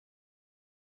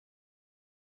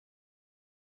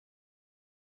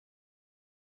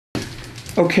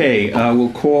Okay,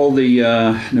 we'll call the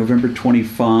November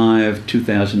 25,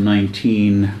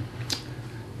 2019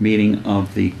 meeting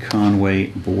of the Conway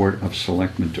Board of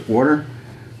Selectmen to order.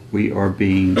 We are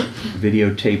being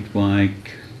videotaped by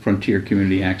Frontier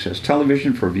Community Access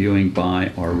Television for viewing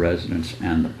by our residents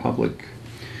and the public.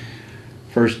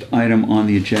 First item on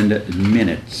the agenda,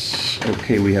 minutes.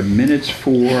 Okay, we have minutes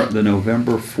for the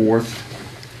November 4th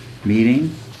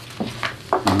meeting.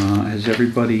 Has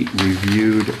everybody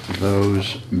reviewed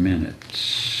those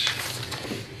minutes?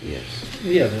 Yes.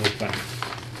 Yeah, they look fine.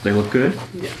 They look good?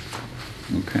 Yeah.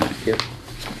 Okay. Yep.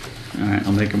 All right,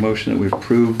 I'll make a motion that we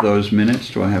approve those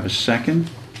minutes. Do I have a second?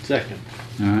 Second.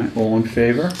 All right, all in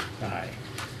favor? Aye.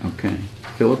 Okay.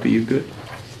 Philip, are you good?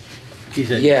 He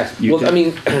said. Yeah, You well, did. I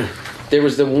mean, there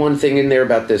was the one thing in there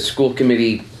about the school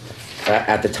committee.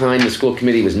 At the time, the school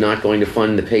committee was not going to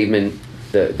fund the pavement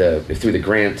through the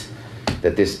grant.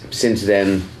 That since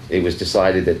then, it was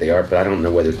decided that they are, but I don't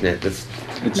know whether it's It's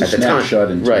a at the snapshot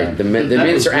time. in Right, time. the That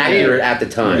minutes was are accurate good. at the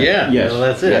time. Yeah. Yes. Well,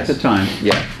 that's it. At the time.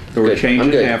 Yeah. There were Good. I'm changes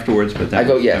good. afterwards, but I that,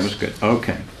 go that yes. was good.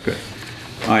 Okay, good.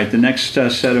 All right, the next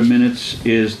set of minutes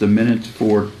is the minutes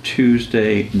for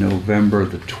Tuesday, November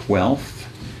the 12th.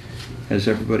 Has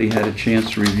everybody had a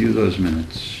chance to review those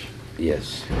minutes?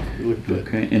 Yes. It looked good.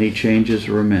 Okay, any changes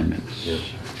or amendments? Yes.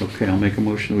 Okay, I'll make a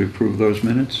motion that we approve those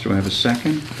minutes. Do I have a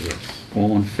second? Yes.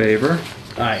 All in favor?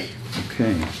 Aye.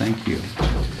 Okay, thank you.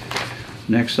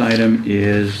 Next item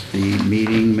is the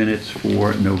meeting minutes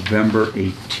for November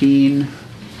 18.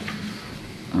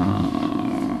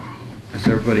 Has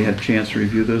everybody had a chance to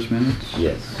review those minutes?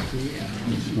 Yes.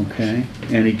 Okay,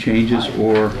 any changes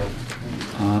or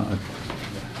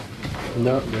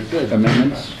No, they're good.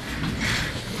 amendments?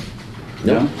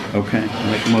 No. Okay,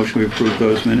 I'll make a motion we approve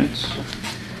those minutes.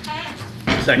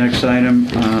 Second. Next item,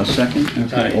 second,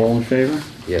 okay, Aye. all in favor?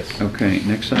 Yes. Okay,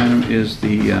 next item is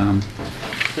the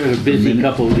Been a busy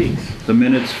couple of weeks.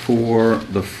 minutes for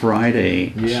the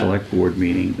Friday Yeah. Select Board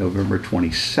meeting, November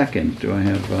 22nd. Do I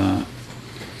have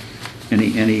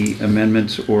any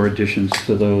amendments or additions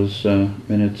to those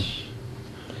minutes?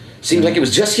 Seems like it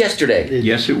was just yesterday.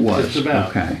 Yes, it was. Just about.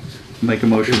 Okay. Make a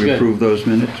motion It's to good. approve those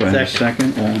minutes. Do I have a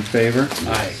Second. second? All in favor?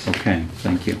 Aye. Okay,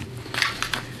 thank you.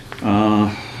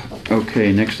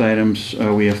 Okay, next items,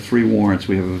 we have three warrants.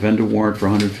 We have a vendor warrant for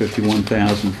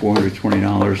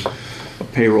 $151,420, a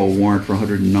payroll warrant for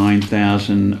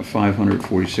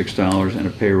 $109,546, and a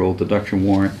payroll deduction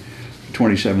warrant for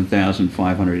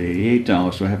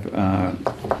 $27,588. Do I have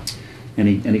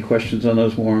any questions on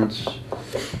those warrants?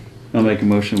 I'll make a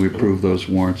motion we approve those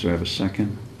warrants. Do I have a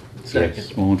second?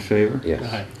 Second. All in favor? Yes.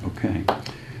 Aye. Okay.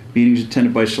 Meetings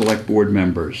attended by select board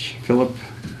members. Philip?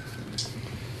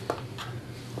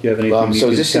 Do you have anything you So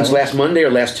can is this tell since us? last Monday or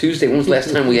last Tuesday? When was the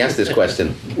last time we asked this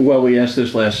question? Well, we asked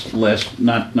this last,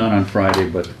 not on Friday,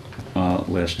 but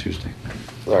last Tuesday.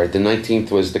 All right, the 19th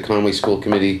was the Conway School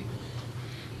Committee.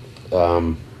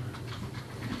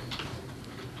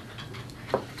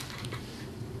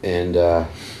 And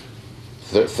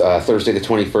Thursday the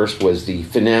 21st was the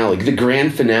finale, the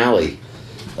grand finale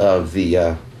of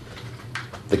the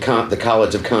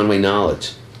College of Conway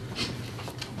Knowledge.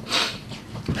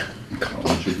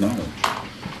 College of Knowledge.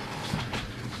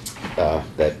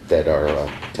 That our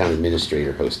town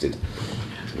administrator hosted,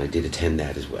 and I did attend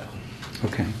that as well.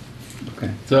 Okay,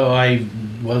 okay. So I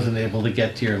wasn't able to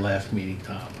get to your last meeting,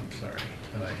 Tom. I'm sorry,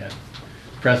 but I had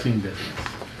pressing business.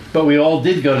 But we all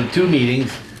did go to two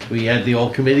meetings. We had the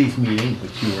old committees meeting,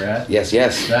 which you were at. Yes,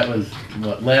 yes, That was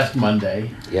what, last Monday,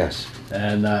 yes.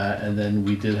 and then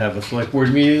we did have a select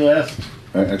board meeting last.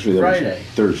 Actually, that Friday. was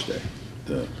Thursday.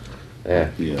 The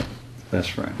Yeah.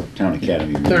 That's right. Town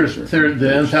Academy. meeting was Thursday. The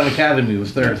Downtown Academy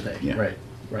was Thursday. Yeah. Right,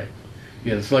 right. We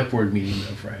had a select board meeting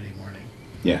on Friday morning.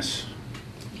 Yes.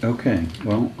 Okay,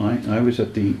 well, I was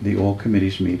at the all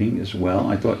committees meeting as well.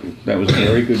 I thought that was a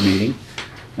very good meeting.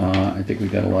 I think we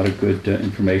got a lot of good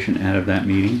information out of that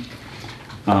meeting.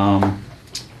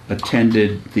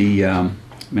 Attended the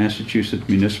Massachusetts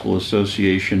Municipal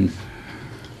Association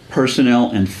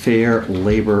Personnel and Fair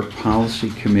Labor Policy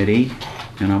Committee,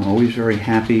 and I'm always very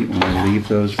happy when I leave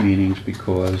those meetings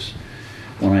because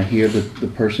when I hear the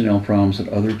personnel problems that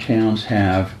other towns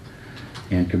have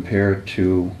and compare it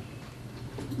to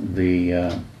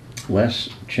the less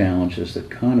challenges that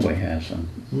Conway has,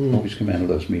 I'm always come out of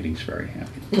those meetings very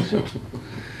happy. So,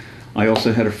 I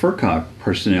also had a FERCog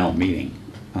personnel meeting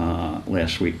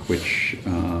last week, which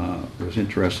was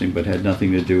interesting, but had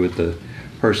nothing to do with the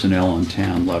personnel on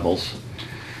town levels.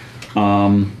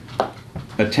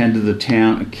 Attended the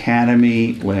Town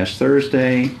Academy last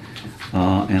Thursday.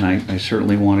 And I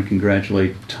certainly want to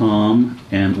congratulate Tom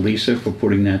and Lisa for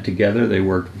putting that together. They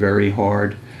worked very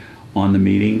hard on the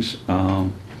meetings.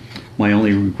 My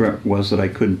only regret was that I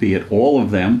couldn't be at all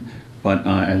of them, but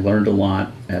I learned a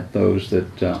lot at those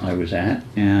that I was at,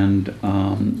 and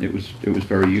it was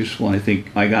very useful. I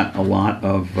think I got a lot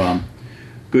of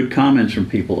good comments from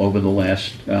people over the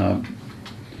last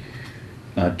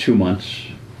 2 months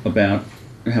about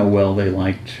how well they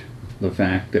liked the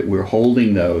fact that we're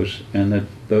holding those, and that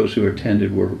those who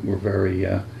attended were very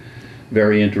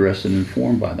very interested and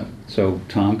informed by them. So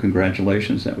Tom,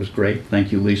 congratulations, that was great.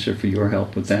 Thank you, Lisa, for your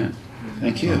help with that.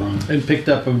 Thank you. And picked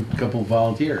up a couple of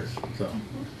volunteers, so,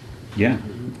 Yeah,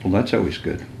 well, that's always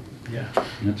good. yeah.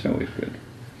 That's always good.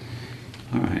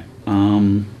 All right.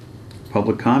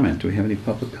 Public comment. Do we have any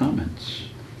public comments?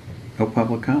 No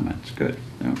public comments. Good.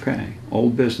 Okay.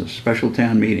 Old business. Special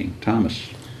town meeting. Thomas.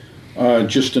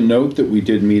 Just a note that we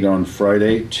did meet on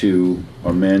Friday to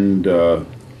amend the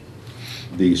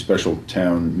special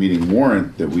town meeting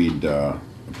warrant that we'd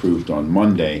approved on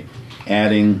Monday,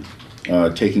 adding,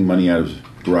 taking money out of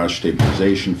garage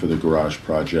stabilization for the garage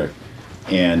project,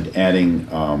 and adding,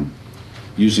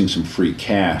 using some free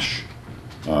cash.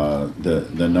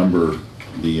 The number,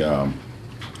 the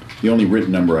only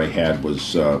written number I had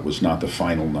was not the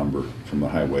final number from the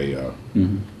highway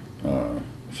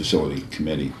facility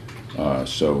committee.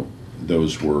 So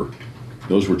those were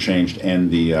changed,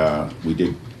 and we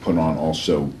did put on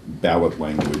also ballot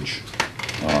language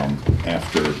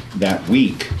after that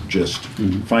week, just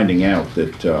finding out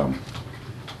that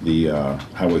the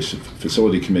highway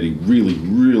facility committee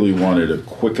really wanted a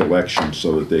quick election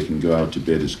so that they can go out to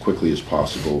bid as quickly as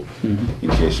possible in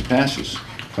case it passes.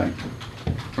 Right.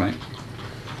 Right.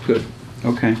 Good.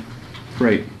 Okay.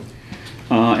 Great.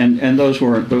 And those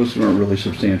weren't really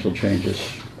substantial changes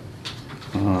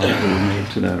that were made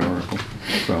to that article.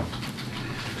 So,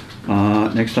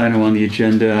 next item on the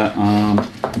agenda,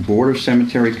 Board of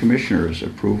Cemetery Commissioners,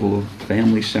 approval of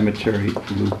Family Cemetery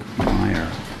Luke Meyer.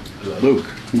 Luke,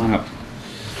 come on up.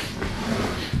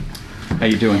 How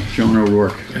you doing? Joan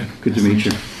O'Rourke. Good to meet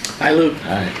you. Hi, Luke.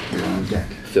 Hi, you're on deck.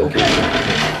 Phil.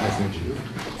 Nice to meet you.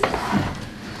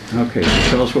 Okay, so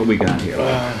tell us what we got here.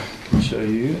 I'll show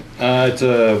you. It's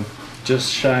a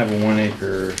just shy of a 1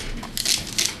 acre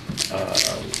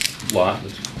lot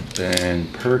that's been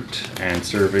perked and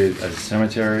surveyed as a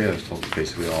cemetery. That's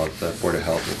basically all that the Board of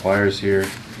Health requires here.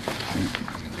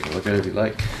 Take a look at it if you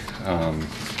like.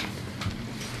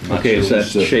 Okay, is that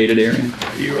shaded area?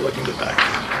 You were looking at the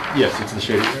back. Yes, it's the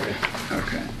shaded area.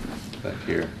 Okay. Back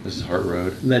here. This is Hart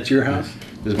Road. And that's your house?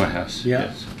 This is my house. Yeah.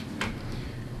 Yes.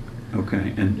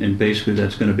 Okay, and basically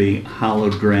that's going to be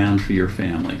hollowed ground for your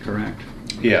family, correct?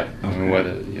 Yeah. I mean,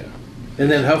 Okay. yeah. And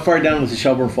then how far down was the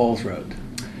Shelburne Falls Road?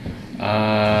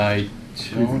 I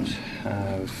don't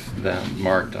have that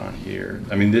marked on here.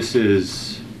 I mean, this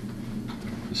is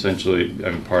essentially, I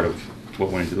mean, part of what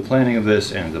went into the planning of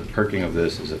this and the perking of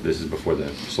this is that this is before the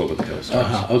slope of the hill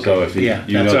starts. Okay. So if you, Yeah,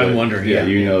 you that's know what I'm the- wondering, Yeah, yeah.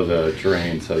 you know the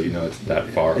terrain, so you know it's that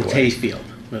far It's away. Hayesfield.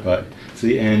 But it's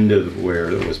the end of where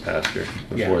it was pasture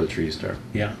before Yeah. the trees start.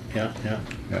 Yeah. Yeah.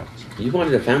 You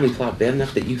wanted a family plot bad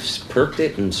enough that you perked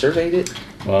it and surveyed it?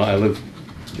 Well, I live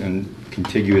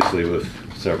contiguously with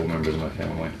several members of my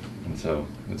family, and so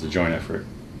it's a joint effort.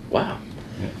 Wow.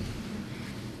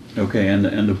 Okay, and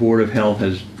the Board of Health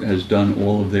has done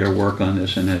all of their work on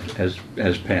this and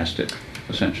has passed it,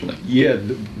 essentially. Yeah,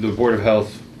 the Board of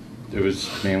Health, it was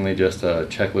mainly just a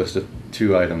checklist of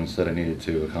 2 items that I needed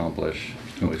to accomplish,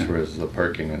 which Okay. was the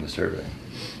perking and the survey.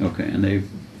 Okay, and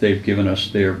they've given us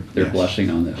their Yes. blessing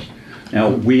on this. Now,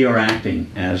 we are acting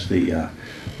as the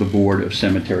Board of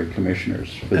Cemetery Commissioners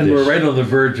for And this. we're right on the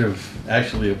verge of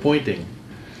actually appointing.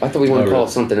 I thought we wanted to call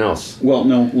it something else. Well,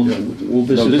 no, well,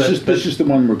 this No, is... this is the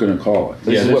one we're gonna call it.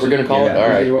 This is what we're gonna call it? yeah, All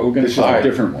right. What we're gonna This is call a it.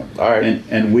 different one. All right.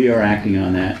 And we are acting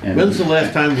on that. And When's the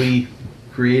last time we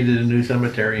created a new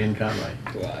cemetery in Conway?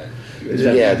 Is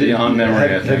that- Yeah, Beyond memory, I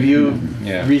Have think. you?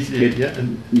 Yeah.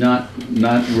 Yeah.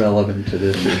 not relevant to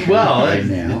this issue Well, right it's-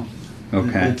 now.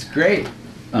 Okay. It's great.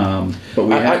 But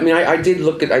we I have... mean, I did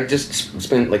look at. I just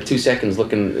spent like 2 seconds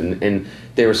looking, and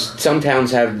there was some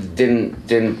towns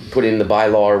didn't put in the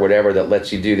bylaw or whatever that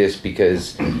lets you do this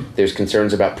because there's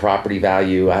concerns about property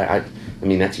value. I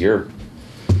mean that's your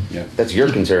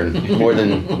concern more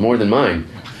than mine.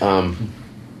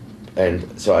 And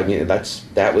so I mean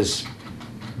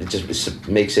it just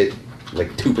makes it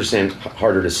like 2%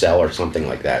 harder to sell or something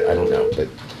like that. I don't know, but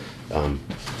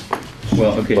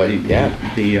Well, okay, But,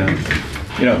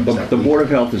 the Board of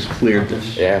Health has cleared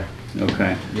this. yeah.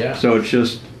 Okay. Yeah. So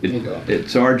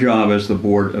it's our job as the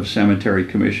Board of Cemetery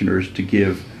Commissioners to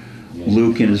give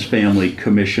Luke and his family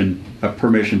permission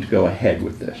to go ahead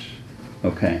with this.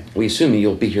 Okay. We assume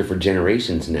you'll be here for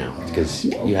generations now, because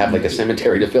you have like a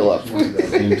cemetery to fill up.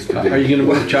 Seems to be. Are you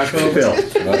gonna move Chuck over?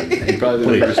 Phil, You're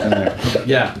probably the first in there.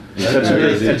 Yeah.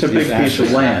 that's a big piece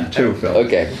of land too, Phil.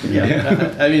 Okay.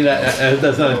 Yeah. I mean,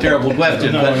 that's not a terrible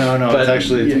question, but. No, but- it's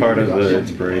actually, it's part of the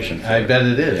inspiration. I bet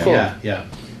it is, Yeah. yeah.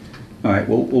 All right,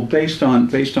 well, based on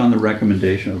the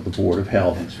recommendation of the Board of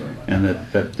Health, and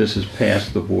that this has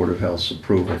passed the Board of Health's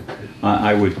approval,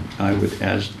 I would,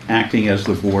 as acting as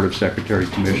the Board of Secretary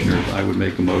Commissioners, I would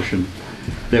make a motion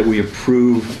that we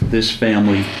approve this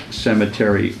family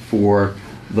cemetery for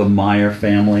the Meyer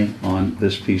family on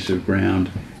this piece of ground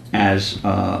as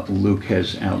Luke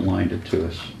has outlined it to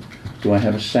us. Do I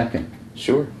have a second?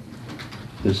 Sure.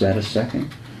 Is that a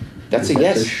second? That's a That's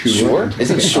yes. a sure.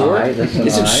 Isn't sure? Aye, that's an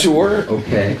Isn't aye. sure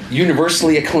Okay.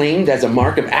 universally acclaimed as a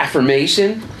mark of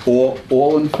affirmation? All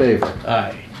in favor?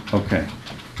 Aye. Okay.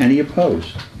 Any opposed?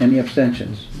 Any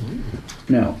abstentions?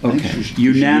 No. Okay. Thanks.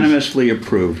 Unanimously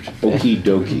approved. Okie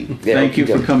dokie. Yeah, Thank you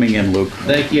for okay. coming in, Luke.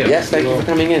 Thank you. Yes, thank you for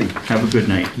coming in. Have a good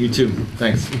night. You too.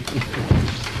 Thanks.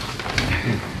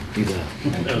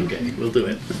 Okay, we'll do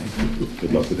it.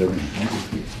 Good luck with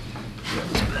everything.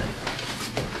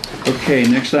 Okay,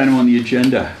 next item on the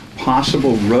agenda,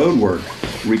 possible road work.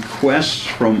 Requests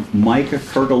from Micah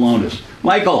Kurgalonis.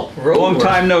 Michael, long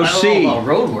time no I don't see. know about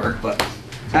road work, but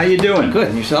How you doing? good.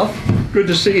 And yourself? Good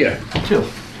to see you. Too.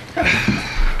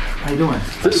 How you doing?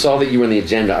 I saw that you were on the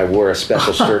agenda. I wore a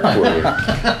special shirt for you.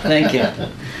 Thank you.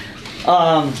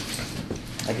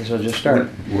 I guess I'll just start.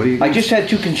 What do you? I just had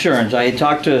two concerns. I had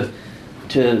talked to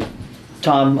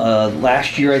Tom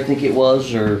last year, I think it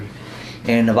was,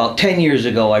 and about 10 years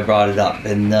ago I brought it up,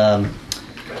 and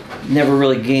never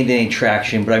really gained any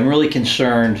traction. But I'm really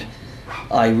concerned.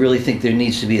 I really think there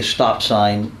needs to be a stop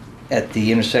sign at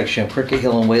the intersection of Cricket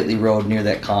Hill and Whately Road near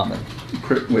that common.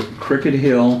 Cricket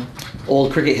Hill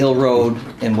Old Cricket Hill Road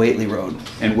and Whately Road.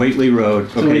 and Whately Road.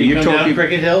 So when Okay, you you're come down talking.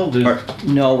 Cricket Hill, there's- Are-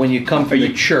 No, when you come Are from the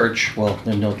you- church, well,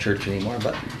 there's no church anymore,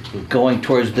 but going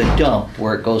towards the dump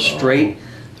where it goes straight,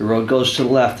 the road goes to the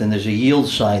left and there's a yield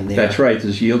sign there. That's right,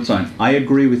 there's a yield sign. I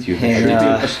agree with you. There And, should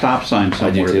uh, be a stop sign I do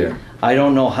somewhere too. there. I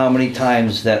don't know how many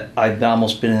times that I've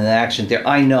almost been in an accident there.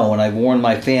 I know, and I've warned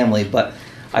my family, but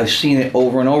I've seen it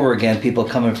over and over again. People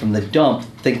coming from the dump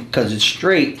think because it's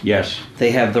straight, Yes,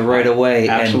 they have the right of way.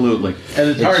 absolutely. and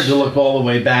it's hard it's- to look all the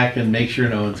way back and make sure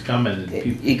no one's coming. And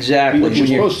people, Exactly. What you're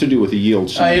When you're- supposed to do with a yield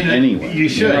sign anyway. You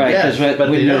should, Right, yes, 'cause but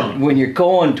they don't. when you're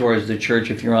going towards the church,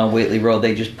 if you're on Whately Road,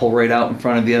 they just pull right out in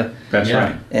front of you. That's Yeah.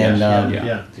 right. And,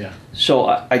 Yes. Yeah. So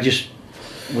I just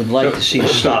would like to see a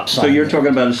stop sign. So you're there.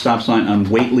 talking about a stop sign on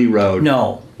Whately Road?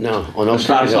 No, No, on Oak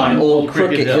stop Creek Hill. sign. on Old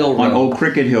Cricket Hill On Road. Old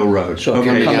Cricket Hill Road. So if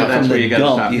Okay, you're so coming that's from where the you gotta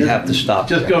dump, stop. you have to stop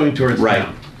Just there. going towards Right,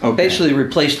 town. okay. Basically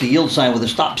replace the yield sign with a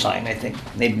stop sign, I think,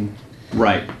 maybe.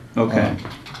 Right, okay.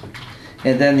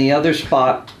 And then the other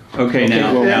spot, Okay,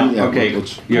 now, well, now, yeah, okay.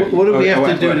 let's- You're- What do we have to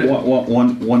wait, do wait,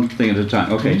 to- One thing at a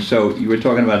time. Okay, so you were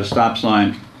talking about a stop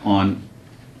sign on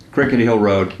Cricket Hill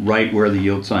Road, right where the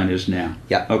yield sign is now?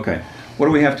 Yeah. Okay. What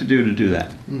do we have to do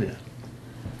that? Yeah.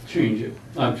 Change it.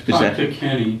 I've Is that- talked to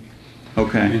Kenny,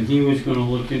 Okay, and he was gonna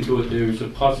look into it. There's a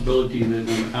possibility that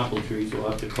an apple trees will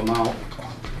have to come out,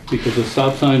 because the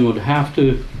stop sign would have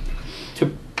to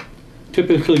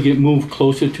typically get moved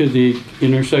closer to the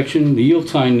intersection. The yield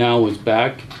sign now is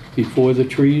back before the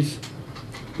trees,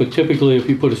 but typically if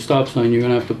you put a stop sign, you're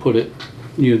gonna have to put it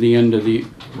near the end of the,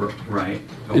 right.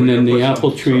 And then the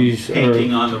apple trees are-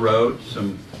 Painting on the road,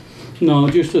 some, no,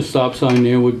 just a stop sign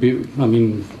there would be, I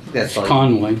mean, That's it's all you-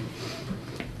 Conway.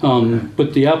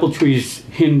 But the apple trees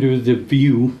hinder the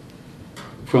view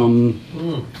from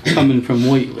coming from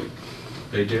Whately,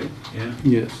 they do, yeah.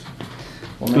 yes.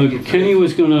 well, maybe Kenny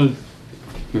was gonna,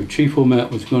 or Chief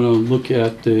Omet was gonna look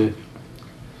at the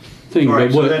thing, All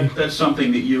right, but so what, that's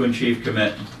something that you and Chief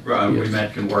Yes.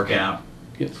 Comet can work out,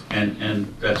 yes.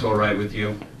 and that's all right with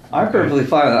you? I'm perfectly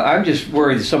fine with it. I'm just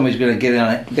worried that somebody's gonna get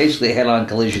on, basically a head-on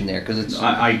collision there, because it's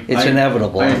It's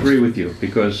inevitable. I agree with you,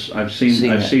 because I've Seen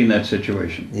it. seen that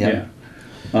situation, Yeah.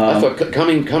 yeah. I thought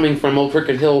coming from Old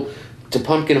Cricket Hill to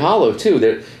Pumpkin Hollow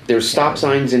too. There's stop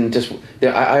signs and just.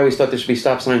 I always thought there should be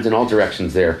stop signs in all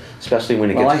directions there, especially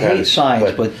when it Well, gets. I hate crowded.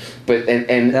 signs, but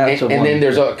and that's a then one.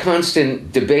 there's a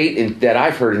constant debate that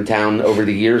I've heard in town over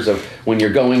the years of when you're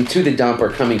going to the dump or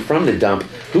coming from the dump,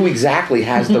 who exactly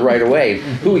has the right of way,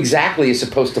 who exactly is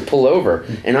supposed to pull over.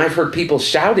 And I've heard people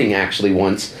shouting actually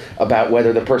once about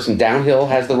whether the person downhill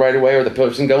has the right of way or the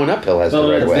person going uphill has Well,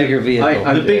 the right the of way. bigger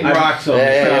vehicle. The big rocks on the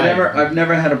Yeah, yeah, side. I've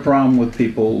never had a problem with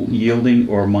people yielding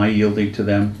or my yielding to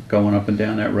them going up and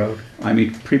down that road. I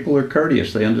mean, people are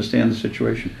courteous, they understand the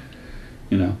situation.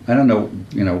 You know, I don't know,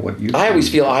 you know, what you. I always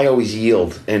feel I always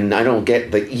yield, and I don't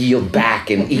get the yield back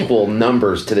in equal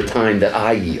numbers to the time that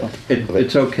I yield.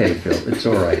 It's okay, Phil, it's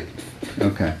all right.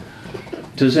 Okay.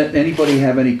 Does anybody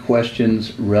have any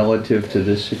questions relative to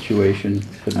this situation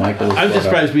that Michael has I'm brought just up?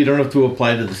 surprised we don't have to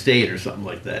apply to the state or something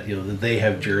like that, you know, that they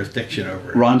have jurisdiction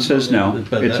over it. Ron says no,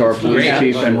 But it's that's our police great.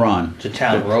 chief and Ron. It's a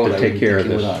town to- road. to I take wouldn't care think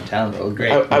of it was this. on a town road.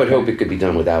 Great. I would hope it could be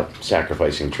done without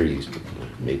sacrificing trees, but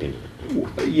maybe,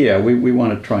 Yeah, we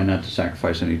want to try not to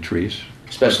sacrifice any trees.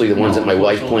 especially the ones that my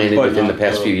wife planted But- within the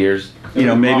past few years. You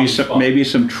know, maybe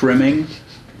some trimming,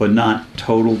 but not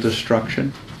total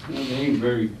destruction. Well, they ain't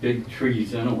very big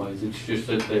trees anyways, it's just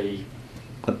that they,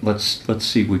 Let's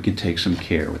see if we can take some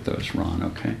care with those, Ron,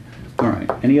 okay? All right,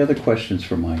 any other questions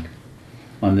for Mike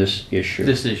on this issue?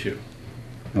 This issue.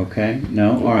 Okay,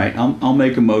 no, all right, I'll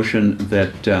make a motion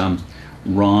that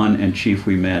Ron and Chief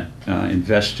Ouimet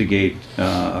investigate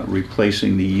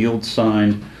replacing the yield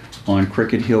sign on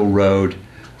Cricket Hill Road,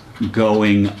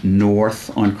 going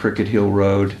north on Cricket Hill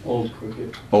Road, old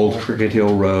cricket. Old Cricket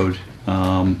Hill Road,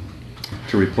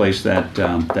 to replace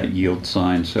that yield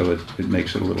sign, so it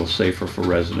makes it a little safer for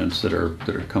residents that are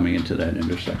coming into that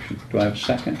intersection. Do I have a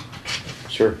second?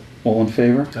 Sure. All in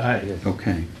favor? Aye.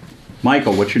 Okay.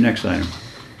 Michael, what's your next item?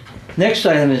 Next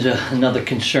item is another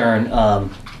concern.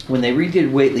 When they redid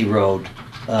Whately Road,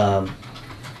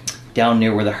 down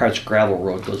near where the Harts Gravel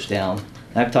Road goes down,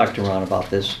 I've talked to Ron about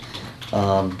this.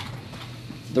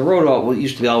 The road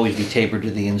used to always be tapered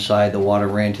to the inside. The water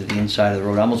ran to the inside of the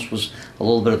road. Almost was a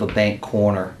little bit of a bank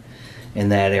corner in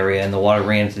that area, and the water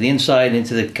ran to the inside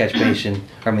into the catch basin.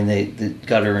 I mean, the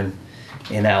gutter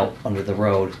and out under the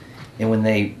road. And when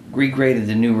they regraded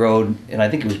the new road, and I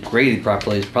think it was graded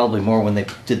properly, it's probably more when they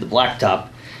did the blacktop,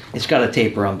 it's got a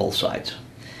taper on both sides.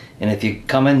 And if you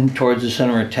come in towards the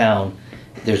center of town,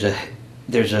 it's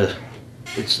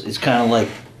kind of like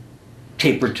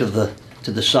tapered to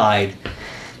the side.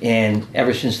 And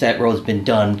ever since that road's been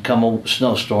done, come a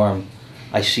snowstorm,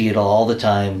 I see it all the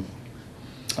time,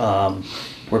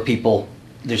 where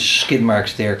there's skid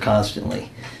marks there constantly.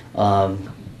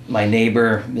 My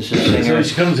neighbor, Mrs. So Singer, when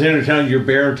she comes into town, you're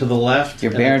bearing to the left?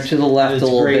 you're and bearing it's- to the left a it's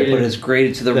little bit, graded but it's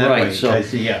graded to the that right. way. So, I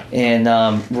see, yeah. and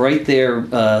right there,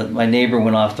 my neighbor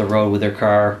went off the road with her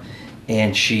car,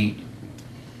 and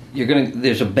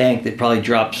there's a bank that probably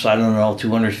drops, I don't know,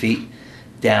 200 feet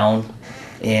down,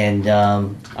 and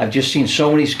I've just seen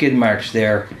so many skid marks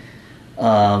there.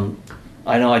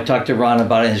 I know I talked to Ron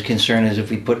about it. His concern is if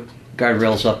we put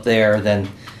guardrails up there, then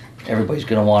everybody's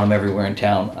going to want them everywhere in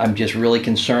town. I'm just really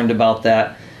concerned about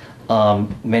that.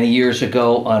 Many years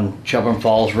ago on Chubburn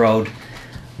Falls Road,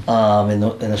 in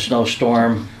a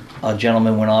snowstorm, a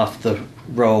gentleman went off the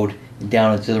road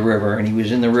down into the river, and he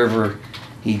was in the river.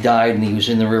 He died, and he was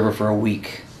in the river for a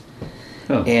week.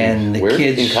 Oh, And the Where?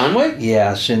 kids In Conway?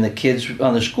 Yes, and the kids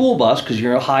on the school bus, because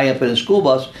you're high up in a school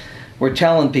bus, were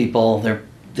telling people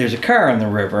there's a car in the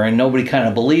river, and nobody kind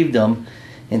of believed them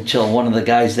until one of the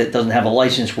guys that doesn't have a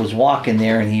license was walking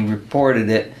there, and he reported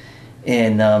it,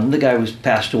 and the guy was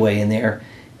passed away in there,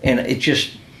 and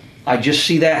I just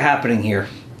see that happening here.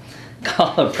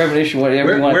 Call it premonition,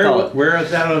 whatever you want to call it. Where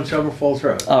is that on Chubburn Falls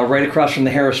Road? Right across from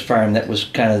the Harris farm that was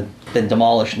kind of been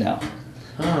demolished now.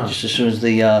 Huh. Just as soon as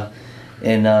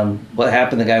what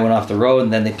happened, the guy went off the road,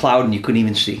 and then they plowed, and you couldn't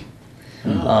even see.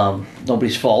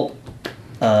 Nobody's fault,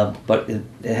 but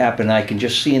it happened. I can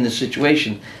just see in this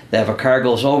situation that if a car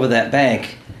goes over that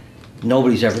bank,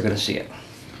 nobody's ever going to see it.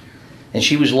 And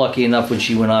she was lucky enough when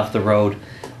she went off the road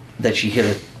that she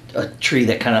hit a tree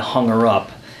that kind of hung her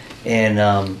up, and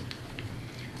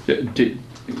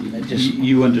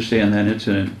You understand that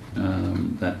incident,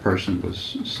 that person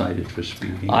was cited for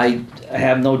speeding? I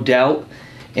have no doubt,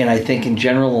 and I think in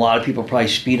general a lot of people probably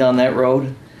speed on that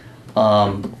road.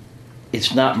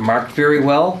 It's not marked very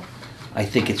well. I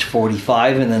think it's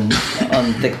 45 in an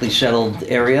unthickly settled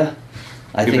area.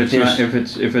 I think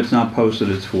If it's not posted,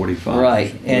 it's 45.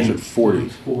 right, Is it and 40?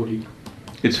 It's 40.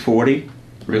 It's 40?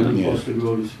 Really? Unposted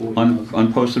road is 40.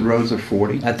 Unposted roads are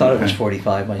 40? I thought it was Okay.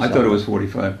 45 I myself. thought it was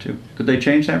 45 too. Did they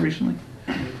change that recently?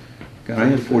 God, I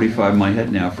had 45 in my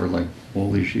head now for like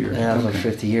all these years. Yeah, it was like Okay.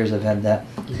 50 years I've had that.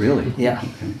 Really? Yeah.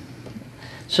 Okay.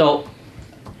 So,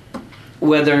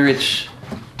 whether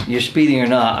you're speeding or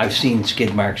not, I've seen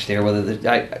skid marks there.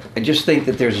 I just think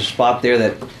that there's a spot there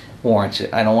that warrants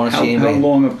it. I don't want to see anybody.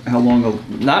 How long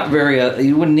Not very.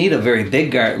 You wouldn't need a very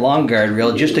big long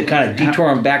guardrail just to kind of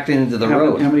detour them back into the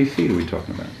road. how many feet are we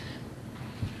talking about?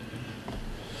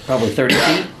 Probably 30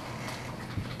 feet.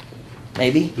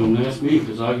 maybe, Don't ask me,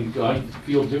 because I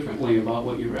feel differently about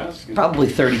what you're asking. probably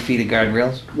 30 feet of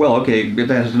guardrails. Well, okay, but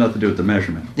that has nothing to do with the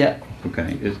measurement. Yeah,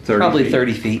 Okay, it's 30 probably feet.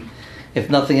 30 feet. If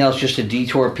nothing else, just to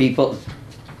detour people,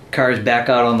 cars back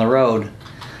out on the road.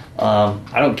 I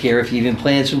don't care if you even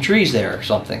plant some trees there or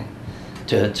something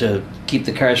to keep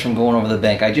the cars from going over the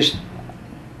bank.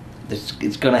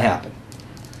 It's gonna happen.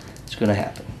 It's gonna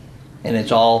happen. And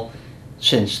it's all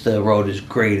since the road is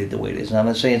graded the way it is. And I'm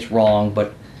not saying it's wrong,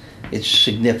 but it's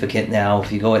significant now.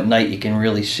 If you go at night, you can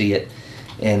really see it.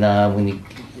 And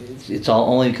it's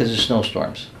all only because of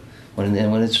snowstorms. When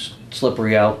it's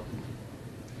slippery out,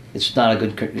 it's not a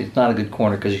good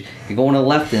corner because you're going to the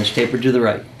left and it's tapered to the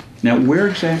right. Now, where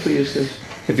exactly is this?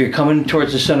 If you're coming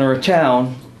towards the center of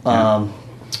town,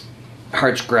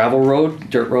 Hart's Gravel Road,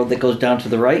 dirt road that goes down to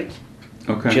the right,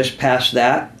 Okay. just past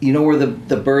that, you know where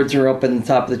the birds are up in the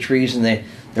top of the trees and they're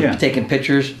Yeah. taking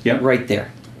pictures? Yep. Right there.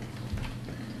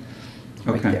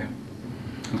 Right Okay. there.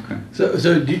 Okay.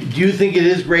 So do you think it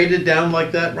is graded down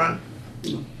like that, Ron?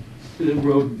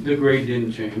 The grade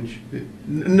didn't change.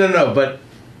 No, but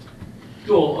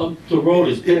Well, the road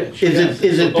is pitched.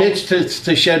 is it pitched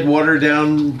to shed water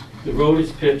down? The road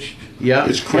is pitched. Yeah.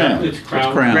 It's crowned. It's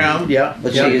crowned. crowned. Ground, yeah.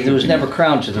 But yeah. see, there was never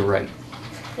crown to the right.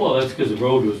 Well, that's because the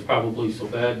road was probably so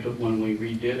bad that when we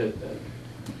redid it, that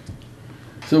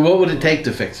So what would it take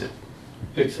to fix it?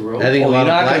 fixed the road. I think a Well, lot you're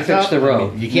not of gonna fix blacktop? the I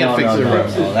road. mean, you can't fix the no, road.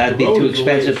 No, that'd be The road too is the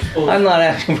way it's expensive. supposed I'm to. not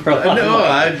asking for a lot of No,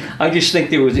 money. I, I just think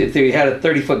if they had a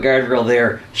 30-foot guardrail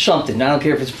there, something. I don't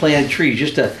care if it's planted trees,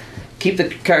 just to keep the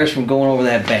cars from going over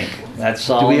that bank. That's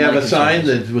all. do we my have a concern sign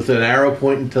is. that with an arrow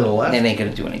pointing to the left? It ain't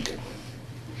gonna do any good.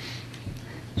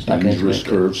 It's not gonna do Dangerous any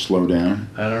good. curve, slow down.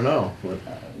 I don't know.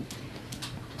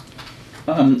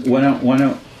 Why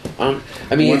don't,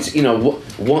 I mean, it's, you know,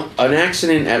 an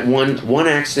accident at one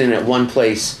accident at one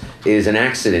place is an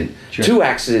accident. Sure. 2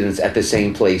 accidents at the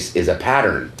same place is a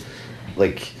pattern.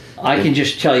 Like, I can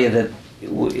just tell you that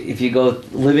if you go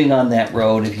living on that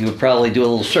road, if you would probably do a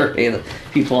little survey of the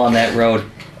people on that road,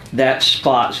 that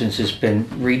spot, since it's been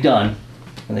redone,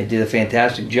 and they did a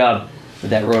fantastic job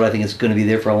with that road, I think it's gonna be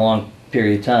there for a long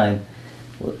period of time.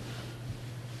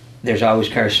 There's always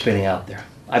cars spinning out there.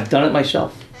 I've done it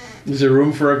myself. Is there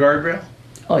room for a guardrail?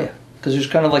 Oh yeah, because there's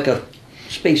kind of like a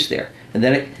space there, and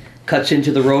then it cuts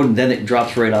into the road, and then it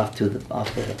drops right off the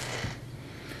hill.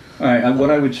 all right,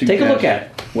 what I would suggest. Take a look at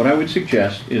it. What I would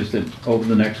suggest is that over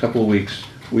the next couple of weeks,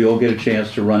 we all get a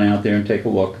chance to run out there and take a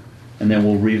look, and then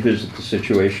we'll revisit the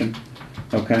situation,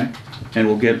 okay? And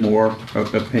we'll get more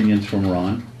opinions from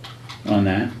Ron on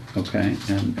that, okay?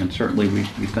 And certainly we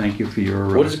thank you for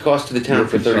your. what does it cost to the town Your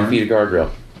for 30 concern? feet of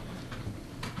guardrail?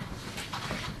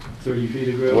 30 feet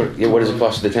of gravel. What does it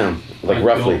cost to the town? Like I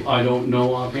roughly? I don't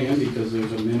know offhand because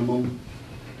there's a minimum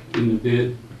in the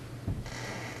bid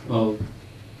of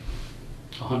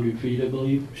 100 feet, I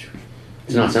believe.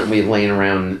 It's not something we have laying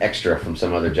around extra from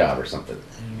some other job or something.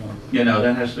 You know,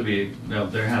 that has to be,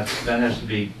 that has to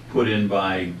be put in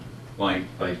by, what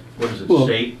is it, Well,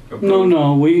 state?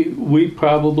 No, we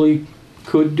probably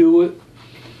could do it,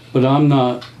 but I'm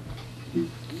not.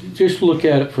 Just look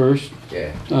at it first,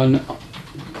 Yeah. and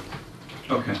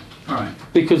Okay, all right.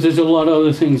 because there's a lot of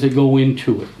other things that go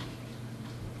into it.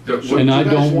 So And do I you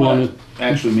guys don't wanna-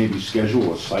 actually maybe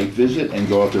schedule a site visit and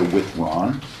go out there with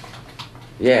Ron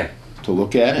Yeah. to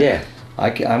look at it? Yeah.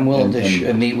 I'm willing to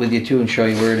And- meet with you too and show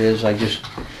you where it is.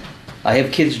 I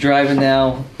have kids driving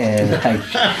now, and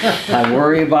I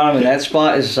worry about them. And that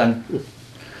spot is,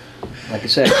 like I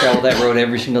said, I travel that road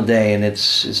every single day, and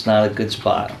it's not a good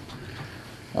spot.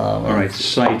 All right,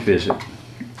 site visit,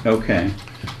 okay.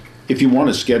 If you want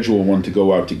to schedule one to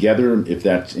go out together, if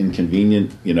that's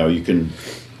inconvenient, you know, you can,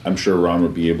 I'm sure Ron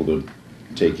would be able to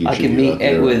take each I of can you meet out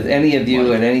there. with any of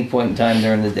you at any point in time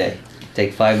during the day.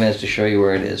 Take 5 minutes to show you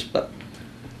where it is, but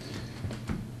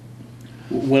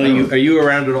When are you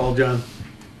around at all, John?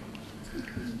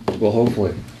 Well,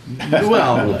 hopefully.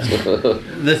 Well,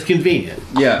 that's convenient.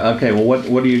 Yeah, okay, well,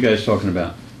 what are you guys talking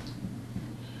about?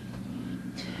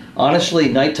 honestly,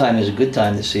 nighttime is a good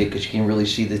time to see it because you can really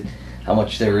see how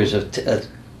much there is of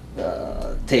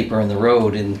taper in the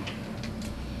road. And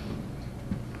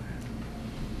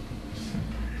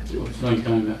It's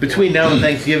nighttime. Between now and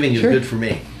Thanksgiving is Sure. good for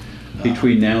me.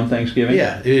 Between now and Thanksgiving?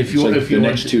 Yeah, if you It's like if you the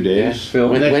want next to- 2 days. Phil,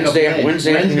 When- next couple days.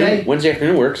 Wednesday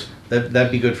afternoon works.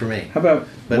 that'd be good for me. how about,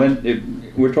 But-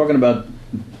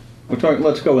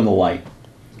 let's go in the light.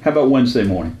 How about Wednesday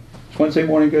morning? Is Wednesday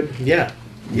morning good? Yeah,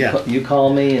 yeah. you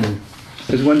call me and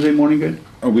Is Wednesday morning good?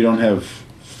 Oh, we don't have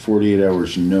 48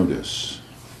 hours notice.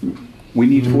 We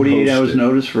need 48 hours Posted.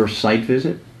 notice for a site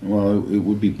visit? Well, it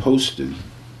would be posted.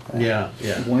 Yeah,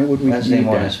 yeah. Why would we Wednesday need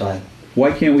morning is that? fine.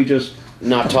 Why can't we just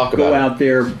Not talk go about out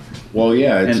there? Well,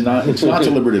 yeah, it's And- not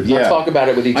deliberative, it. Not yeah. talk about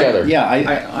it with each other. Yeah,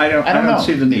 I don't know.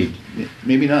 see the need.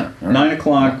 Maybe not. All right. 9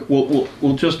 o'clock,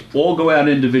 we'll just all go out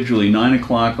individually, 9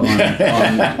 o'clock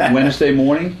on Wednesday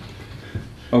morning?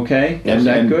 Okay, is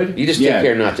that And- good? You just Yeah. take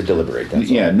care not to deliberate. That's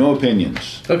all. Yeah, no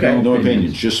opinions. Okay. No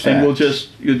opinions, just facts. And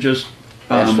you'll just.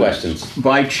 Ask questions.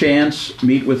 By chance,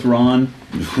 meet with Ron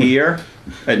here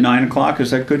at 9 o'clock,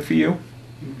 is that good for you?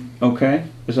 Okay,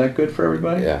 is that good for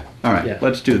everybody? Yeah. All right, Yeah.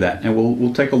 let's do that, and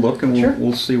we'll take a look and Sure.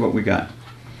 we'll see what we got.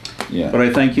 Yeah. But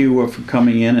I thank you for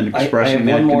coming in and I expressing have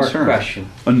that one more concern. question.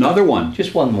 Another one.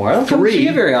 Just one more. I don't come Three. see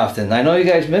you very often. I know you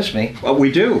guys miss me. Well,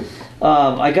 we do.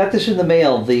 I got this in the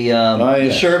mail, the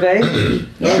yes. survey.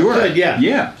 Sure. good, yeah.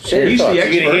 Yeah. Share your He's the thoughts. You're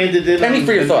gonna expert. hand it in. Penny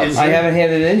for your thoughts. I haven't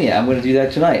handed it in yet. I'm going to do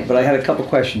that tonight. But I had a couple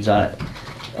questions on it.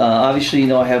 Obviously, you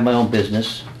know, I have my own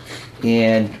business.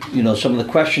 And, you know, some of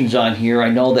the questions on here, I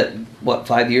know that,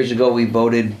 5 years ago we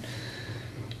voted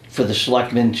for the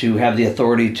selectmen to have the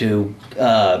authority to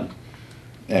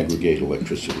Aggregate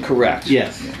electricity. correct.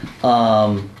 Yes.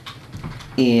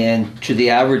 And to the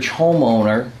average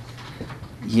homeowner,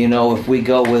 you know, if we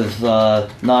go with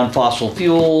non-fossil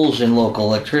fuels and local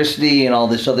electricity and all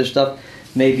this other stuff,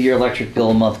 maybe your electric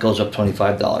bill a month goes up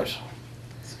 $25.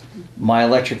 My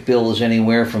electric bill is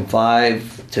anywhere from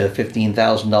 $5,000 to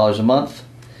 $15,000 a month.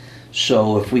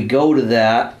 So if we go to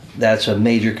that, that's a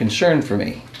major concern for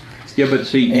me. Yeah, but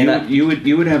see, And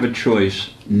you would have a choice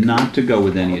not to go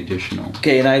with any additional.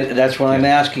 Okay, and that's what I'm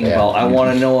asking Yeah. about. I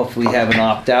want to know if we have an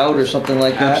opt-out or something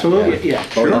like that. Absolutely. Yeah.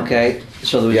 Sure. Okay,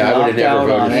 so there's Yeah, I an would have never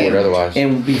opt-out on voted for it it. otherwise.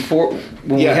 And before,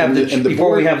 when we Yeah, have and the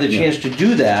before we board- have the yeah. chance to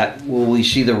do that, will we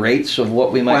see the rates of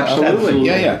what we might? Absolutely.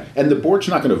 Yeah, yeah. And the board's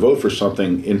not going to vote for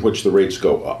something in which the rates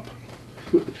go up.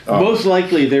 Most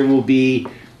likely there will be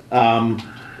Well,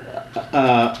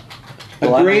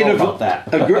 I don't grade know of about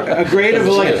that. a grade of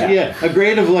Let's say that. a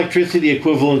grade of electricity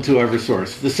equivalent to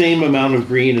EverSource, the same amount of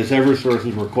green as EverSource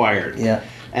is required. Yeah.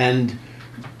 And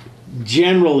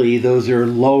generally, those are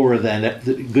lower than a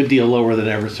good deal lower than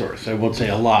EverSource. I won't say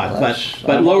a lot, but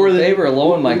I'm lower in than favor of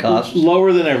lowering my costs.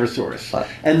 lower than EverSource. But-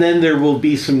 And then there will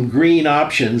be some green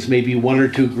options, maybe one or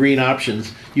two green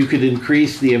options. You could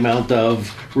increase the amount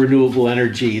of renewable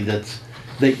energy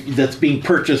that's being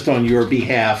purchased on your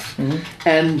behalf.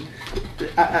 And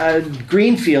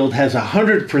Greenfield has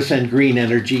 100% green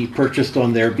energy purchased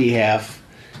on their behalf,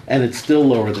 and it's still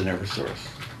lower than EverSource.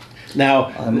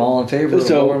 Now, I'm all in favor of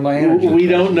so lowering my energy. we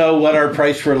don't know what our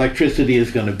price for electricity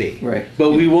is going to be. Right.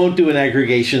 But we won't do an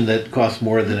aggregation that costs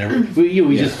more than ever. We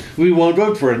won't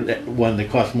vote for one that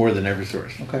costs more than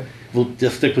EverSource. Okay. We'll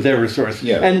just stick with EverSource.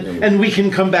 Yeah. And we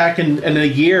can come back in a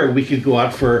year. We could go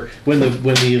out for when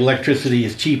the electricity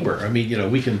is cheaper. I mean, you know,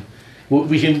 we can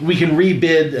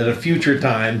rebid at a future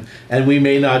time, and we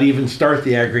may not even start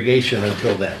the aggregation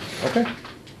until then. Okay.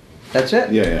 That's it.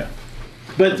 Yeah, yeah.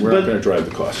 But We're not going to drive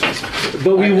the costs.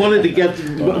 But we wanted to get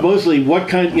mostly what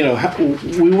kind, you know,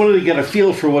 we wanted to get a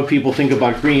feel for what people think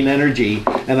about green energy.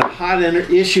 And a hot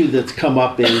issue that's come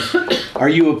up is, are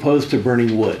you opposed to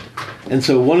burning wood? And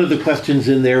so one of the questions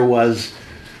in there was,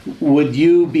 would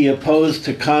you be opposed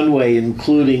to Conway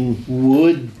including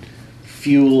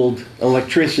wood-fueled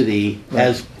electricity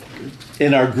as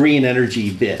in our green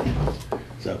energy bid?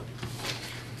 So,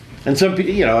 and some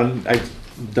people, you know, and I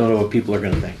don't know what people are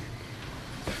going to think.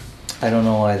 I don't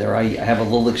know either. I have a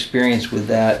little experience with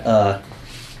that.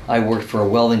 I worked for a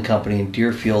welding company in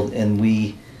Deerfield, and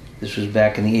this was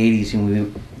back in the 80s,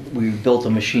 and we built a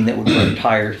machine that would burn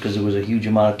tires because there was a huge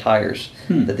amount of tires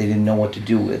that they didn't know what to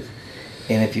do with.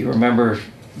 And if you remember,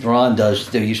 Ron does,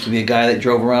 there used to be a guy that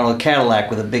drove around with a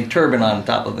Cadillac with a big turbine on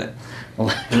top of it.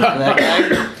 That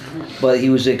guy? But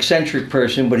he was an eccentric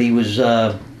person, but he was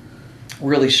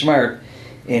really smart,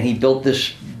 and he built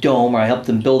this dome, or I helped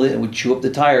him build it. It would chew up the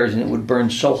tires, and it would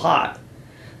burn so hot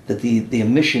that the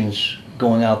emissions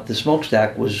going out the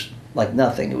smokestack was like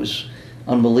nothing. It was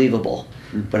unbelievable.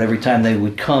 But every time they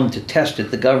would come to test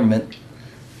it, the government,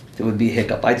 there would be a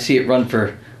hiccup. I'd see it run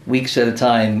for weeks at a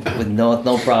time with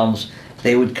no problems.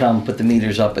 They would come, put the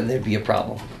meters up, and there'd be a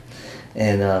problem.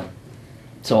 And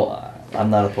so I'm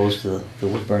not opposed to the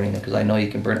wood burning, because I know you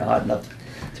can burn it hot enough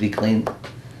to be clean.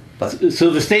 But So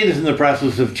the state is in the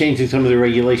process of changing some of the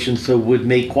regulations so wood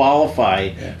may qualify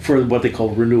for what they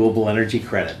call renewable energy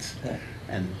credits. Yeah.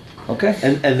 And okay.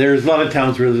 and there's a lot of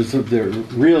towns where they're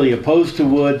really opposed to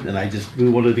wood, and we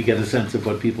wanted to get a sense of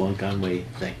what people in Conway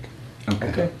think.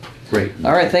 Okay. Great.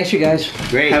 All right. Thanks, you guys.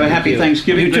 Great. Have a thank happy you.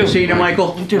 Thanksgiving. You Good too. seeing you,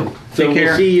 Michael. You too. So Take care.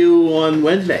 we'll see you on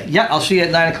Wednesday. Yeah, I'll see you at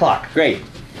 9 o'clock. Great.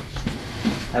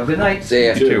 Have a good night. See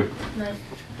ya. You too.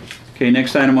 Okay,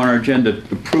 next item on our agenda,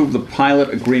 approve the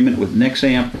pilot agreement with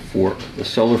Nexamp for the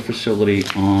solar facility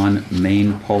on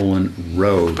Main Poland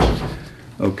Road.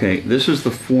 Okay, this is the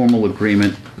formal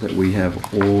agreement that we have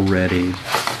already.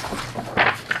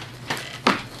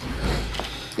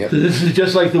 So this is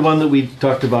just like the one that we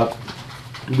talked about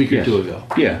a week or Yes. two ago.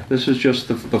 Yeah, this is just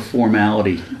the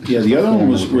formality. Yeah, the other one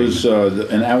was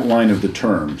an outline of the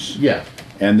terms. Yeah.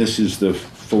 And this is the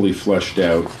fully fleshed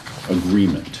out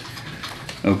agreement.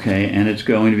 Okay, and it's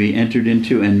going to be entered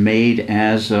into and made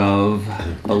as of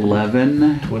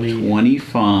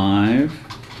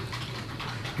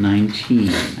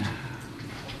 11/25/19.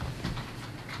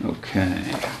 Okay.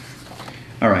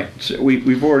 All right, so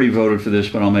we've already voted for this,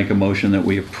 but I'll make a motion that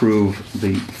we approve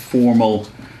the formal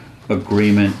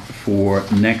agreement for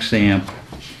Nexamp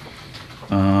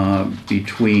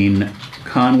between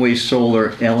Conway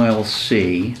Solar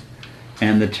LLC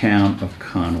and the town of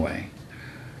Conway.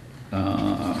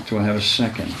 Do I have a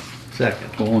second? Second.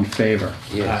 All in favor?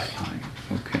 Yes. Aye.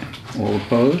 Okay. All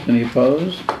opposed? Any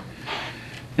opposed?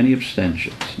 Any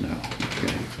abstentions? No.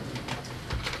 Okay.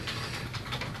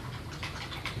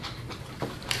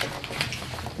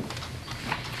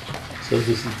 So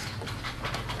this is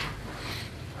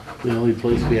the only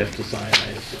place we have to sign, I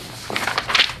assume.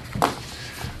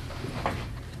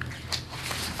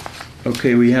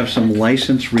 Okay, we have some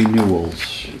license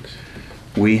renewals.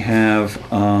 We have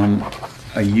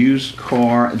a used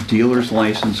car dealer's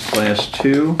license class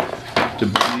 2 to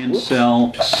buy and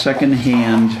sell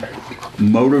second-hand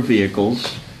motor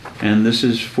vehicles, and this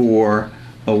is for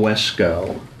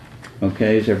Owesco.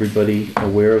 Okay, is everybody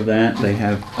aware of that? They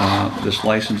have this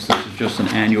license. This is just an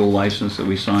annual license that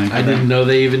we signed for I them. didn't know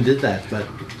they even did that, but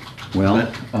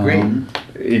Well, but great.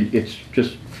 it's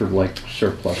just for like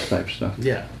surplus type stuff.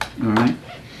 yeah. All right.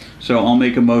 So I'll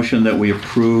make a motion that we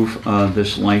approve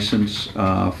this license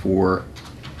for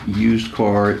used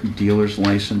car dealer's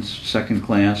license, second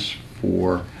class,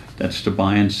 that's to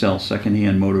buy and sell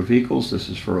secondhand motor vehicles. This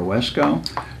is for Owesco.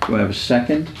 Do I have a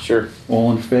second? Sure.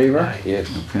 All in favor? Aye. Yes.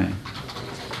 Okay.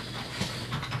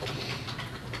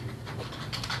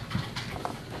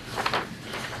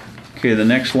 Okay, the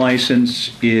next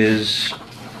license is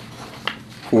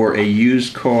for a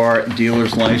used car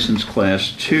dealer's license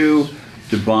class 2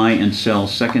 to buy and sell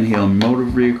second-hand motor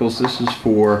vehicles. This is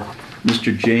for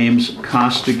Mr. James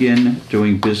Costigan,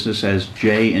 doing business as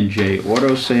J&J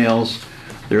Auto Sales.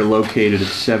 They're located at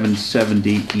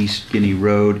 770 East Guinea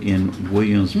Road in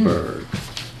Williamsburg.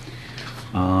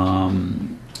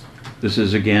 This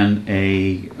is again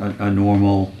a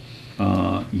normal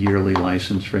yearly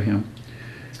license for him.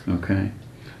 Okay.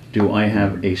 Do I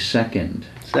have a second?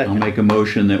 Second. I'll make a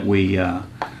motion that we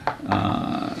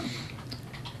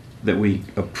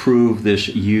approve this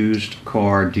used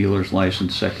car dealer's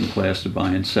license, second class, to buy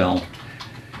and sell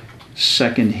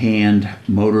second-hand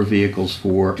motor vehicles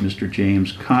for Mr.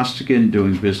 James Costigan,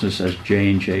 doing business as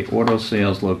J&J Auto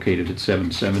Sales, located at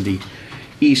 770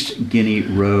 East Guinea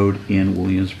Road in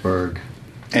Williamsburg.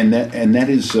 And that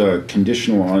is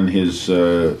conditional on his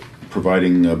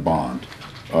providing a bond,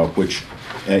 which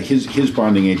his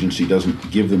bonding agency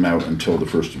doesn't give them out until the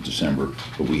 1st of December,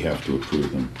 but we have to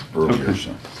approve them earlier, Okay.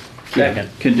 so. Second.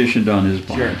 Conditioned on his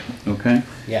bond. Sure. Okay?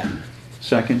 Yeah.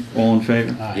 Second, all in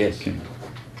favor? Aye. Yes. Okay.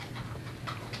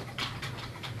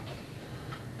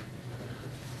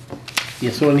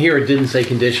 Yeah, so in here it didn't say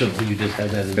conditional, you just had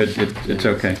that in. It's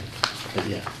okay. But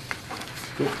yeah.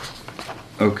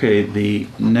 Okay, the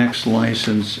next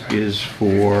license is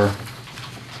for,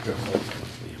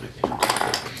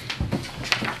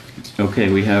 okay,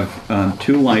 we have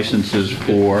 2 licenses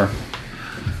for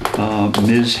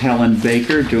Ms. Helen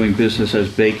Baker, doing business as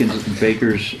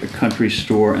Baker's Country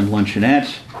Store and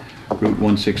Luncheonette, Route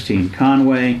 116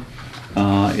 Conway.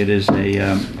 It is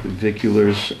a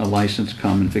vicular's license,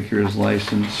 common vicular's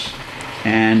license,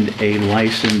 and a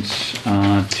license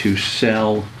to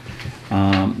sell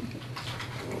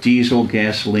diesel,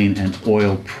 gasoline, and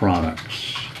oil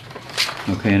products.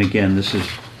 Okay, and again, this is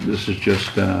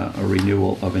just a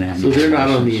renewal of an So annual they're not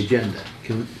on the license. agenda.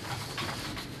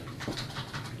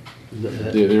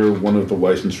 They're one of the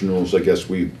license renewals. I guess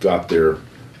we got their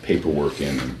paperwork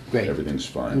in and Great. everything's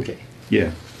fine. Okay.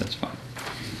 Yeah, that's fine.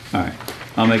 All right.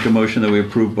 I'll make a motion that we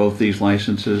approve both these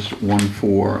licenses, one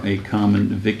for a common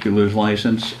vicular's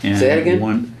license and Say that again?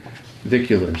 one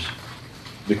viculars.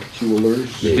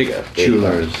 Victualers? There you go.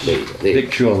 Victualers. There you go. There you go.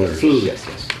 Victualers. Yes,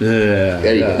 yes.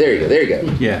 There you go. There you go. There you go.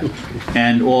 Yeah,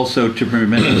 and also to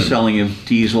permit the selling of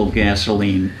diesel,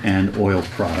 gasoline, and oil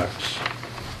products.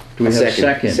 Do we have a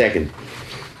second? Second.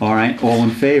 All right, all in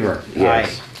favor?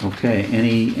 Yes. Okay,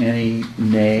 any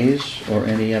nays or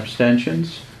any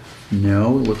abstentions?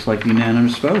 No, it looks like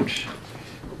unanimous vote.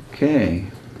 Okay.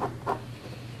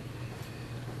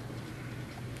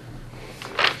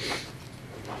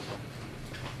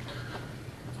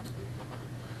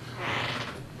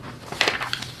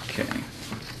 Okay.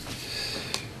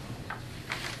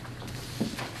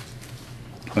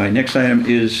 All right, next item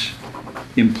is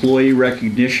employee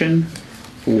recognition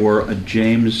for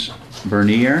James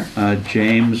Bernier.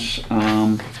 James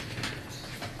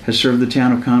has served the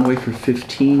town of Conway for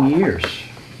 15 years.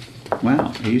 Wow,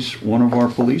 he's one of our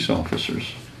police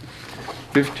officers.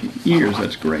 15 years,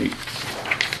 that's great.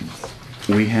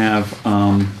 We have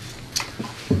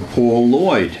Paul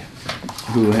Lloyd,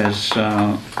 who has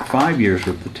 5 years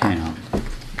with the town.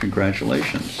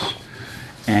 Congratulations.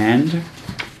 And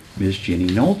Ms. Ginny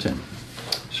Knowlton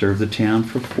served the town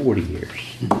for 40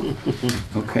 years.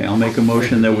 Okay, I'll make a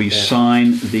motion that we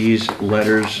sign these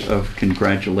letters of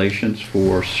congratulations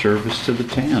for service to the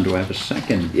town. Do I have a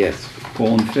second? Yes.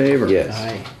 All in favor? Yes.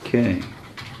 Aye. Okay.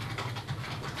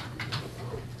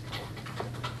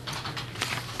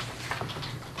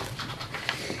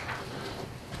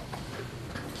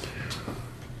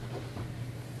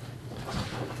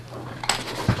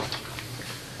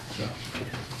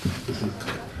 This is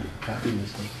copy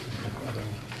this one.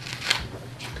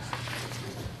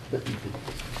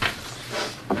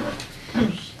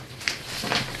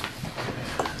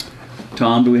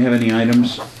 Tom, do we have any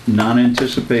items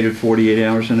non-anticipated 48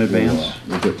 hours in advance?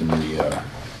 We'll get them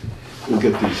We'll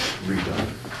get these redone.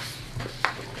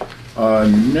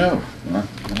 no, not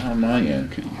on my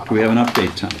end. Okay. Do we have an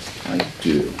update, Tom? I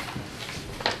do.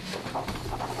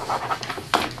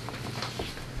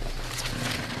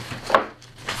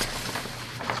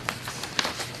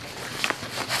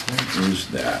 Where's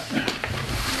that?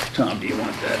 Tom, do you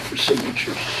want that for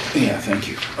signatures? Yeah, thank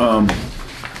you.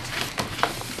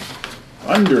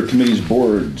 Under committees,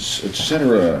 boards,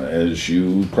 etc., as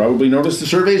you probably noticed, the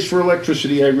surveys for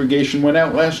electricity aggregation went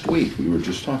out last week. We were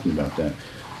just talking about that.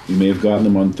 You may have gotten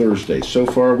them on Thursday. So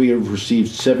far, we have received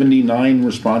 79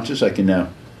 responses. I can now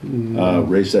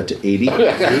raise that to 80. Out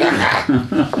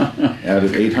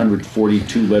of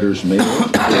 842 letters mailed,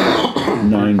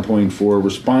 9.4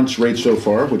 response rate so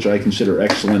far, which I consider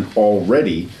excellent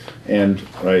already, and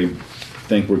I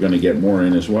think we're going to get more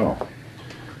in as well.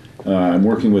 I'm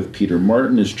working with Peter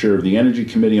Martin as chair of the Energy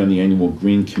Committee on the annual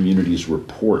Green Communities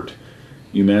Report.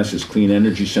 UMass's Clean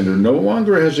Energy Center no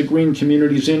longer has a Green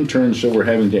Communities intern, so we're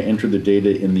having to enter the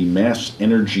data in the Mass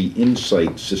Energy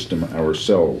Insight system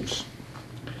ourselves.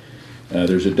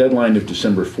 There's a deadline of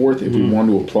December 4th if we want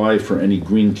to apply for any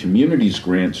Green Communities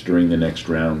grants during the next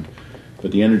round,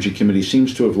 but the Energy Committee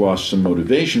seems to have lost some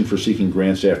motivation for seeking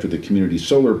grants after the community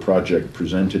solar project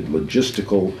presented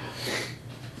logistical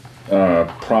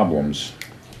problems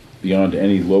beyond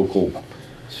any local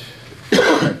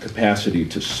capacity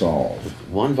to solve.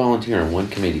 One volunteer on one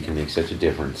committee can make such a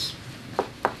difference.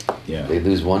 Yeah. They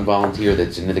lose one volunteer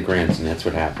that's into the grants, and that's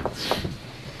what happens.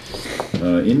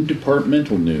 In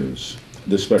departmental news,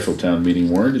 the special town meeting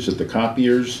warrant is at the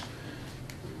copiers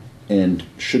and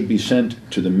should be sent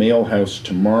to the mail house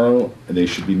tomorrow. They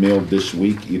should be mailed this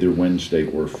week, either Wednesday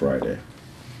or Friday.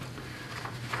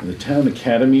 The Town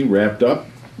Academy wrapped up,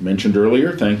 mentioned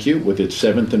earlier, thank you, with its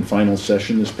 7th and final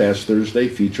session this past Thursday,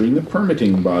 featuring the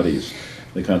permitting bodies,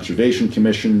 the Conservation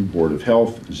Commission, Board of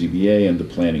Health, ZBA, and the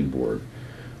Planning Board.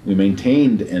 We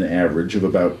maintained an average of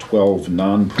about 12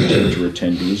 non-presenter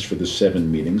attendees for the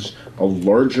 7 meetings, a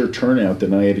larger turnout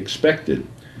than I had expected,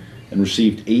 and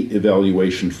received 8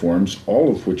 evaluation forms,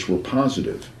 all of which were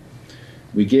positive.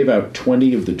 We gave out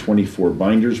 20 of the 24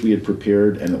 binders we had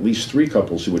prepared, and at least 3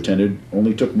 couples who attended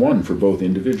only took 1 for both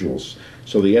individuals.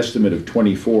 So the estimate of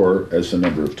 24 as the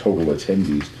number of total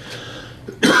attendees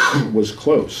was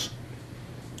close.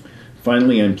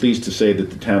 Finally, I'm pleased to say that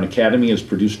the Town Academy has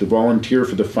produced a volunteer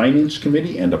for the Finance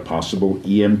Committee and a possible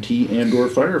EMT and/or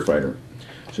firefighter.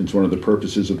 Since one of the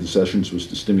purposes of the sessions was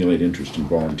to stimulate interest in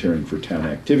volunteering for town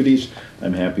activities,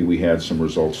 I'm happy we had some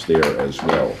results there as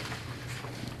well.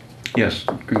 Yes,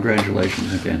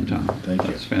 congratulations again, Tom. Thank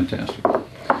you. That's fantastic.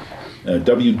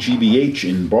 WGBH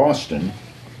in Boston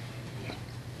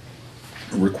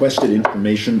requested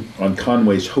information on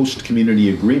Conway's host community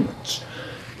agreements.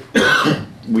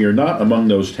 We are not among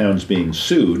those towns being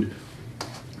sued,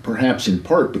 perhaps in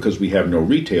part because we have no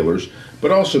retailers,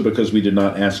 but also because we did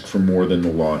not ask for more than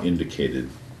the law indicated.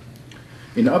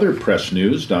 In other press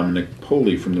news, Dominic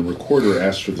Poley from the Recorder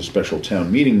asked for the special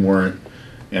town meeting warrant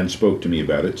and spoke to me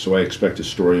about it, so I expect a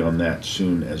story on that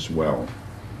soon as well.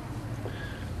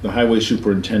 The highway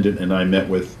superintendent and I met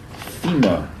with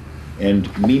FEMA and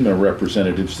MEMA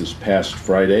representatives this past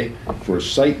Friday for a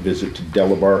site visit to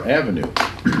Delabar Avenue.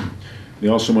 We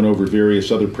also went over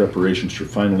various other preparations for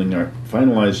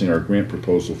finalizing our grant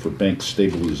proposal for bank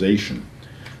stabilization.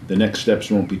 The next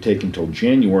steps won't be taken until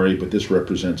January, but this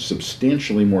represents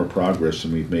substantially more progress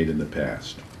than we've made in the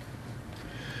past.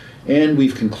 And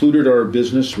we've concluded our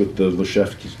business with the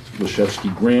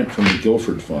Leshevsky grant from the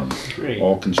Guilford Fund. Great.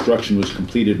 All construction was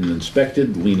completed and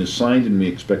inspected, the lien is signed, and we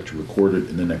expect to record it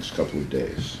in the next couple of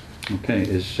days. Okay,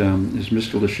 is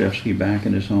Mr. Leshevsky back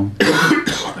in his home?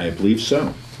 I believe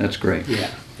so. That's great. Yeah.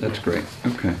 That's great.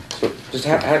 Okay. So just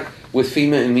how, with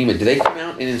FEMA and MEMA, do they come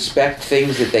out and inspect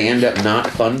things that they end up not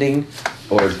funding?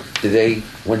 Or do they,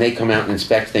 when they come out and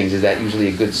inspect things, is that usually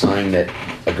a good sign that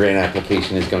a grant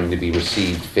application is going to be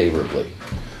received favorably?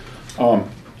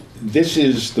 This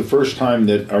is the first time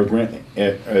that our grant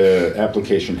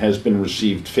application has been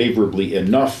received favorably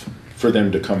enough for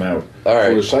them to come out All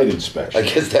right. for a site inspection. I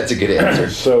guess that's a good answer.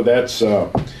 So that's,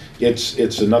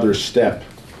 it's another step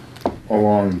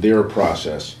along their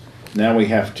process. Now we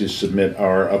have to submit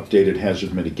our updated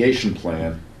hazard mitigation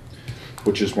plan,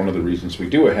 which is one of the reasons we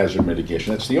do a hazard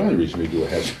mitigation. That's the only reason we do a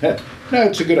hazard. No,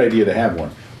 it's a good idea to have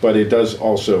one, but it does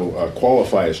also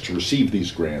qualify us to receive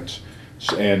these grants.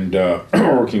 And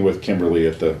working with Kimberly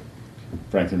at the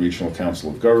Franklin Regional Council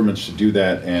of Governments to do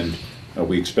that, and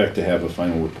we expect to have a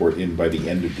final report in by the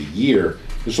end of the year.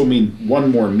 This will mean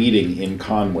one more meeting in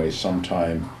Conway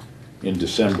sometime in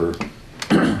December,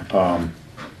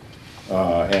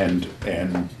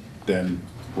 and then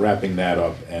wrapping that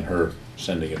up and her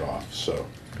sending it off. So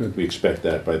Good. we expect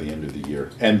that by the end of the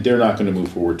year. And they're not going to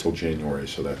move forward till January,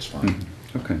 so that's fine.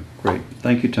 Okay, great.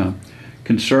 Thank you, Tom.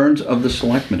 Concerns of the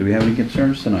selectmen. Do we have any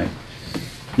concerns tonight?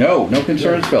 No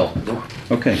concerns, Phil? Nope.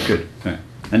 Okay, good. All right.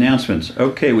 Announcements.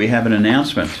 Okay, we have an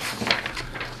announcement.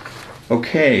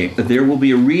 Okay, there will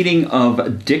be a reading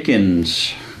of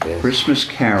Dickens' Yes. Christmas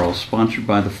Carol, sponsored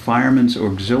by the Firemen's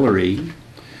Auxiliary,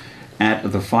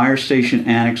 at the Fire Station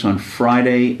Annex on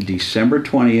Friday, December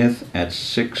 20th at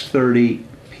 6:30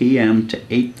 p.m. to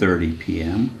 8:30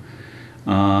 p.m.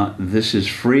 This is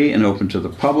free and open to the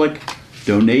public.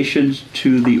 Donations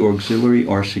to the auxiliary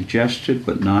are suggested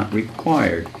but not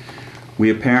required.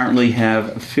 We apparently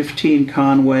have 15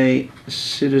 Conway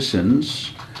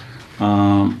citizens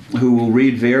who will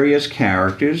read various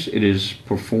characters. It is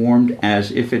performed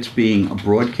as if it's being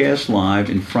broadcast live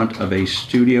in front of a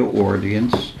studio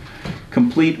audience,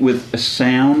 complete with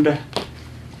sound,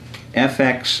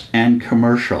 FX, and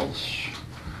commercials.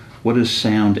 What is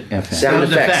sound FX? Sound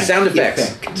effects. Sound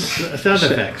effects. Sound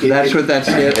effects. That's what that's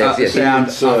Yes. sound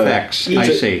It's, effects. I it's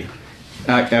a- see.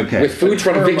 Okay. With food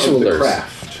from Term of the victualers.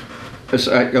 craft.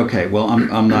 Okay. Well,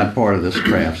 I'm not part of this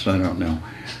craft, so I don't know.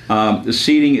 The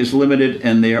seating is limited,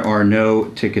 and there are no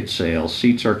ticket sales.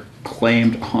 Seats are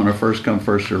claimed on a first-come,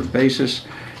 first-served basis.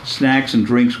 Snacks and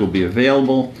drinks will be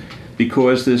available.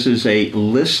 Because this is a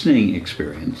listening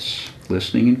experience,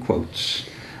 listening in quotes,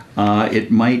 it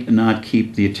might not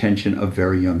keep the attention of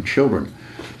very young children.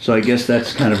 So I guess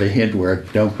that's kind of a hint where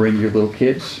don't bring your little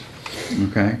kids.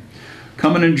 Okay,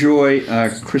 come and enjoy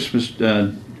Christmas.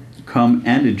 Come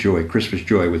and enjoy Christmas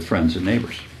joy with friends and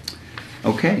neighbors.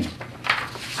 Okay,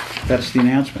 that's the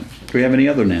announcement. Do we have any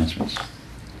other announcements?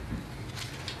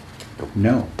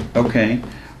 No. Okay.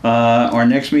 Our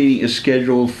next meeting is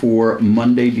scheduled for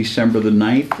Monday, December the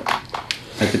 9th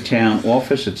at the town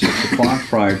office at 6 o'clock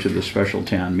prior to the special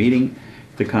town meeting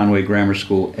at the Conway Grammar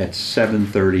School at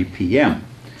 7:30 p.m.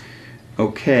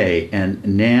 Okay, and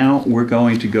now we're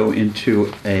going to go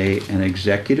into an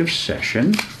executive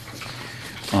session.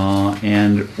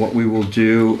 And what we will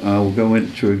do, we'll go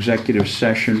into executive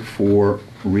session for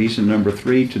reason number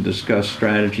 3, to discuss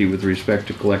strategy with respect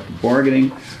to collective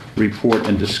bargaining, report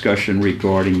and discussion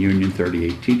regarding Union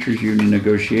 38 Teachers Union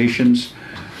negotiations.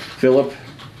 Philip?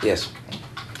 Yes.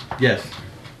 Yes.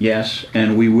 Yes,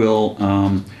 and we will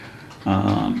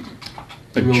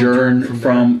adjourn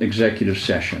from executive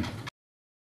session.